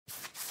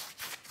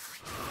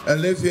I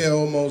lived here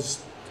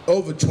almost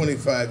over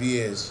 25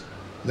 years.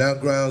 Now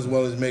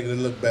Groundswell is making it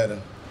look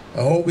better.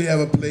 I hope we have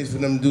a place for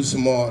them to do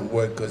some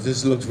artwork, because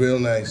this looks real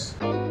nice.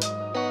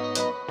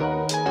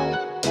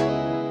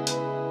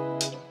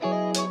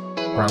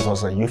 Groundswell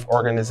is a youth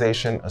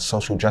organization, a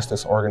social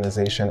justice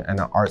organization, and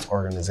an arts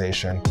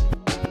organization.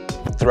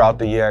 Throughout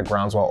the year,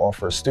 Groundswell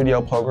offers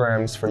studio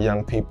programs for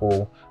young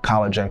people,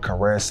 college and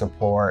career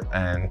support,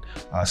 and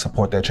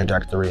support their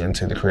trajectory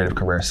into the creative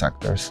career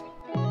sectors.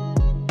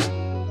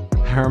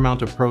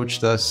 Paramount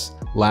approached us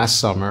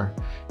last summer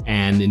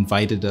and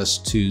invited us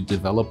to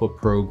develop a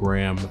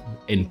program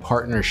in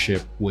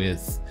partnership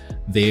with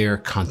their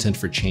Content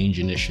for Change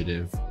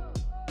initiative.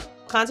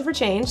 Content for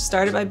Change,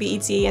 started by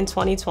BET in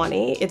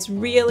 2020. It's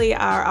really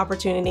our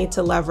opportunity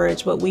to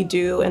leverage what we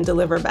do and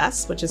deliver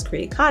best, which is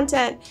create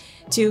content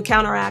to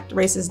counteract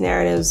racist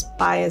narratives,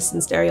 bias,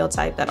 and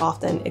stereotype that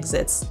often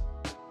exists.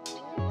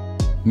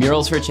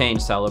 Murals for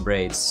Change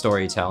celebrates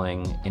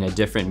storytelling in a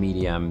different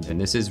medium, and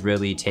this is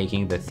really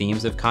taking the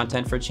themes of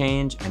Content for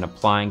Change and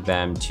applying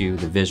them to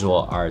the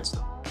visual arts.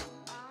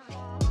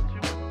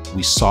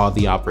 We saw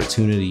the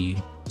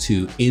opportunity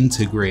to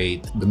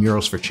integrate the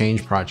Murals for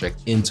Change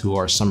project into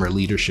our Summer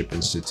Leadership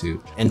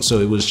Institute, and so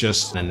it was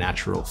just a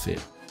natural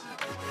fit.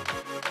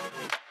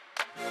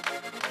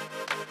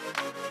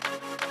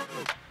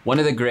 One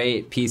of the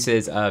great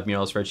pieces of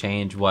Murals for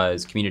Change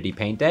was Community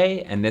Paint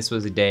Day, and this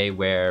was a day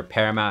where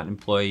Paramount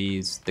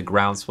employees, the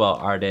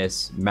Groundswell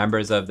artists,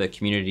 members of the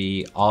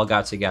community all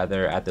got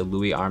together at the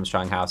Louis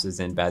Armstrong houses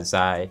in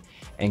Bedford-Stuyvesant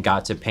and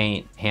got to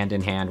paint hand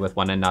in hand with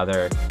one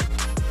another.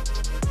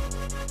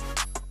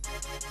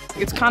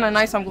 It's kind of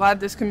nice. I'm glad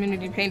this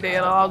Community Paint Day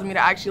allows me to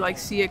actually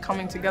see it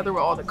coming together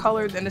with all the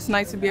colors, and it's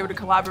nice to be able to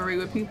collaborate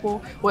with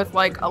people with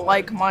a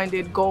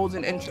like-minded goals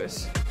and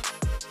interests.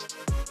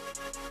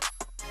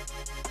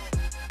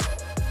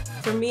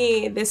 For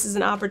me, this is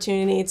an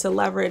opportunity to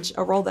leverage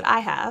a role that I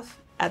have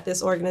at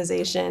this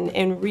organization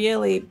and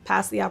really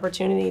pass the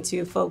opportunity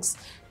to folks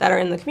that are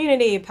in the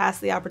community, pass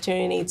the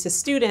opportunity to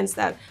students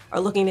that are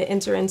looking to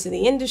enter into the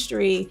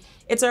industry.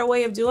 It's our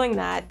way of doing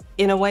that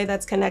in a way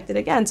that's connected,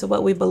 again, to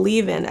what we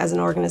believe in as an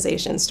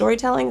organization.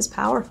 Storytelling is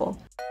powerful.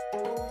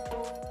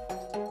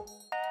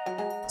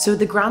 So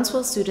the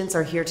Groundswell students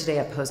are here today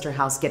at Poster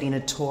House getting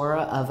a tour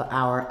of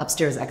our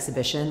upstairs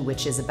exhibition,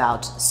 which is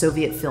about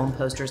Soviet film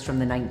posters from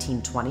the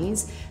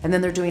 1920s. And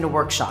then they're doing a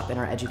workshop in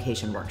our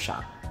education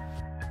workshop.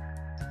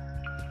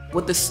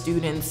 What the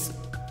students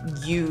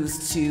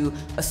use to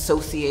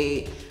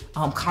associate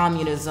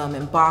communism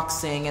and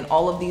boxing and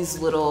all of these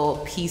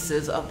little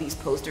pieces of these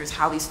posters,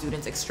 how these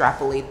students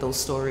extrapolate those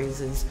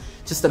stories is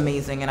just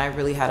amazing, and I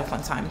really had a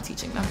fun time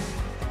teaching them.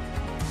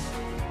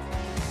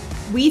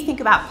 We think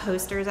about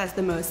posters as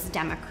the most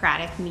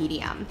democratic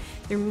medium.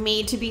 They're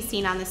made to be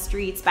seen on the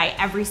streets by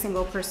every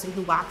single person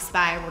who walks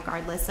by,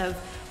 regardless of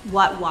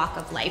what walk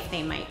of life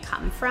they might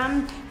come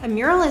from. A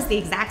mural is the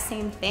exact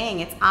same thing.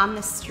 It's on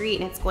the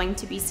street and it's going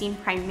to be seen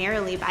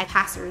primarily by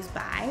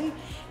passers-by.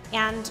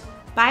 And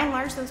by and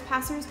large, those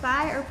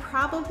passers-by are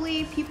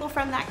probably people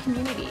from that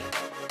community.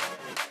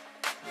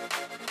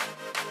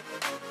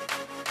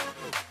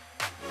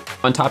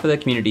 On top of the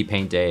Community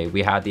Paint Day,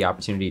 we had the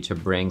opportunity to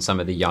bring some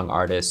of the young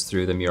artists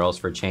through the Murals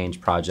for Change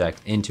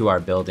project into our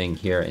building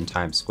here in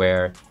Times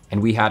Square.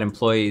 And we had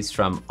employees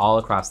from all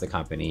across the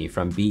company,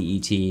 from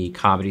BET,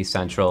 Comedy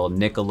Central,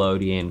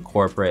 Nickelodeon,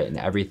 corporate, and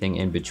everything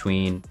in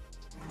between.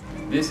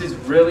 This is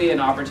really an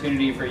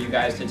opportunity for you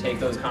guys to take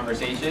those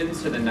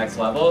conversations to the next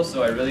level.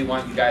 So I really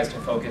want you guys to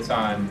focus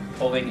on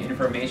pulling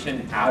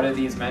information out of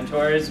these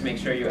mentors. Make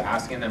sure you're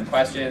asking them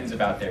questions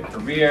about their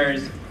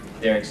careers,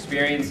 their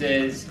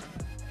experiences.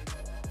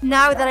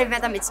 Now that I've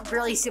met them, it's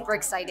really super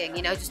exciting,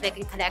 you know, just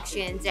making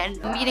connections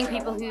and meeting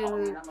people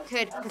who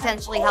could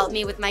potentially help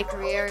me with my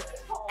career,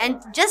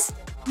 and just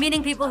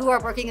meeting people who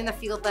are working in the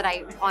field that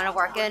I want to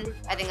work in.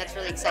 I think that's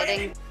really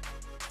exciting.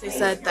 They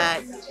said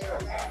that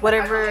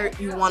whatever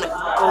you want to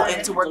go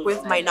into work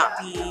with might not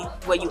be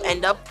what you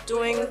end up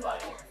doing,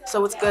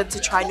 so it's good to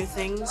try new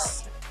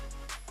things.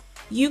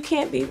 You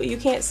can't be what you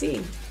can't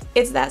see.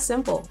 It's that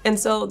simple. And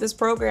so this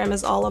program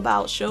is all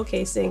about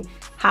showcasing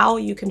how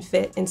you can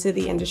fit into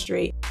the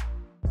industry.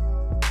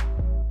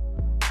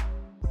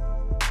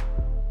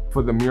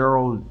 For the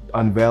mural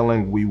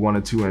unveiling, we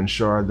wanted to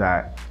ensure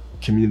that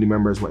community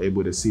members were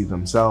able to see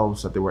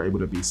themselves, that they were able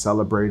to be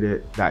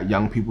celebrated, that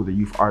young people, the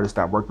youth artists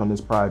that worked on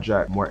this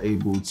project, were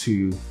able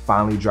to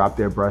finally drop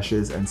their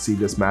brushes and see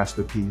this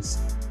masterpiece.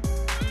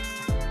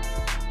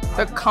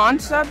 The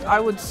concept,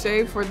 I would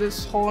say, for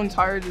this whole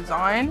entire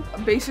design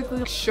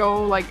basically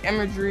show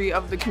imagery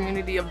of the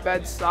community of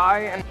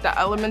Bed-Stuy and the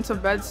elements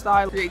of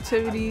Bed-Stuy,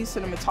 creativity,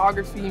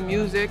 cinematography,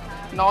 music,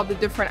 and all the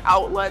different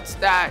outlets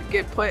that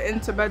get put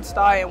into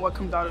Bed-Stuy and what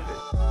comes out of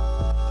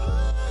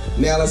it.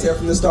 Now let's hear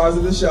from the stars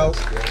of the show.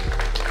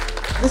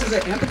 This is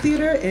an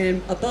amphitheater,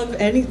 and above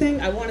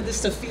anything, I wanted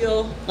this to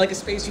feel like a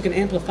space you can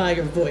amplify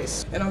your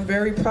voice. And I'm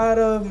very proud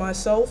of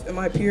myself and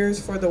my peers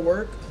for the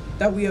work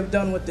that we have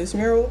done with this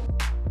mural.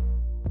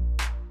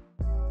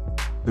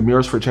 The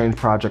Murals for Change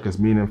project is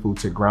meaningful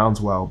to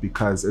Groundswell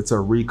because it's a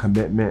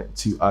recommitment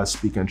to us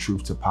speaking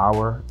truth to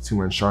power,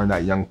 to ensuring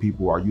that young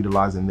people are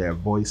utilizing their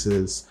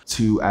voices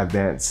to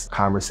advance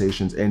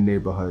conversations in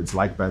neighborhoods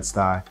like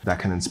Bed-Stuy that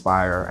can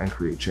inspire and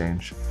create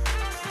change.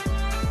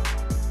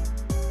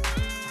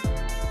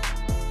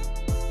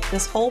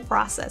 This whole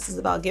process is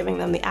about giving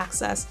them the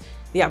access,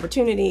 the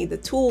opportunity, the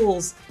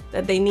tools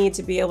that they need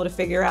to be able to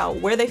figure out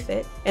where they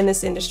fit in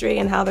this industry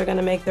and how they're going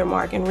to make their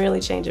mark and really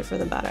change it for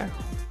the better.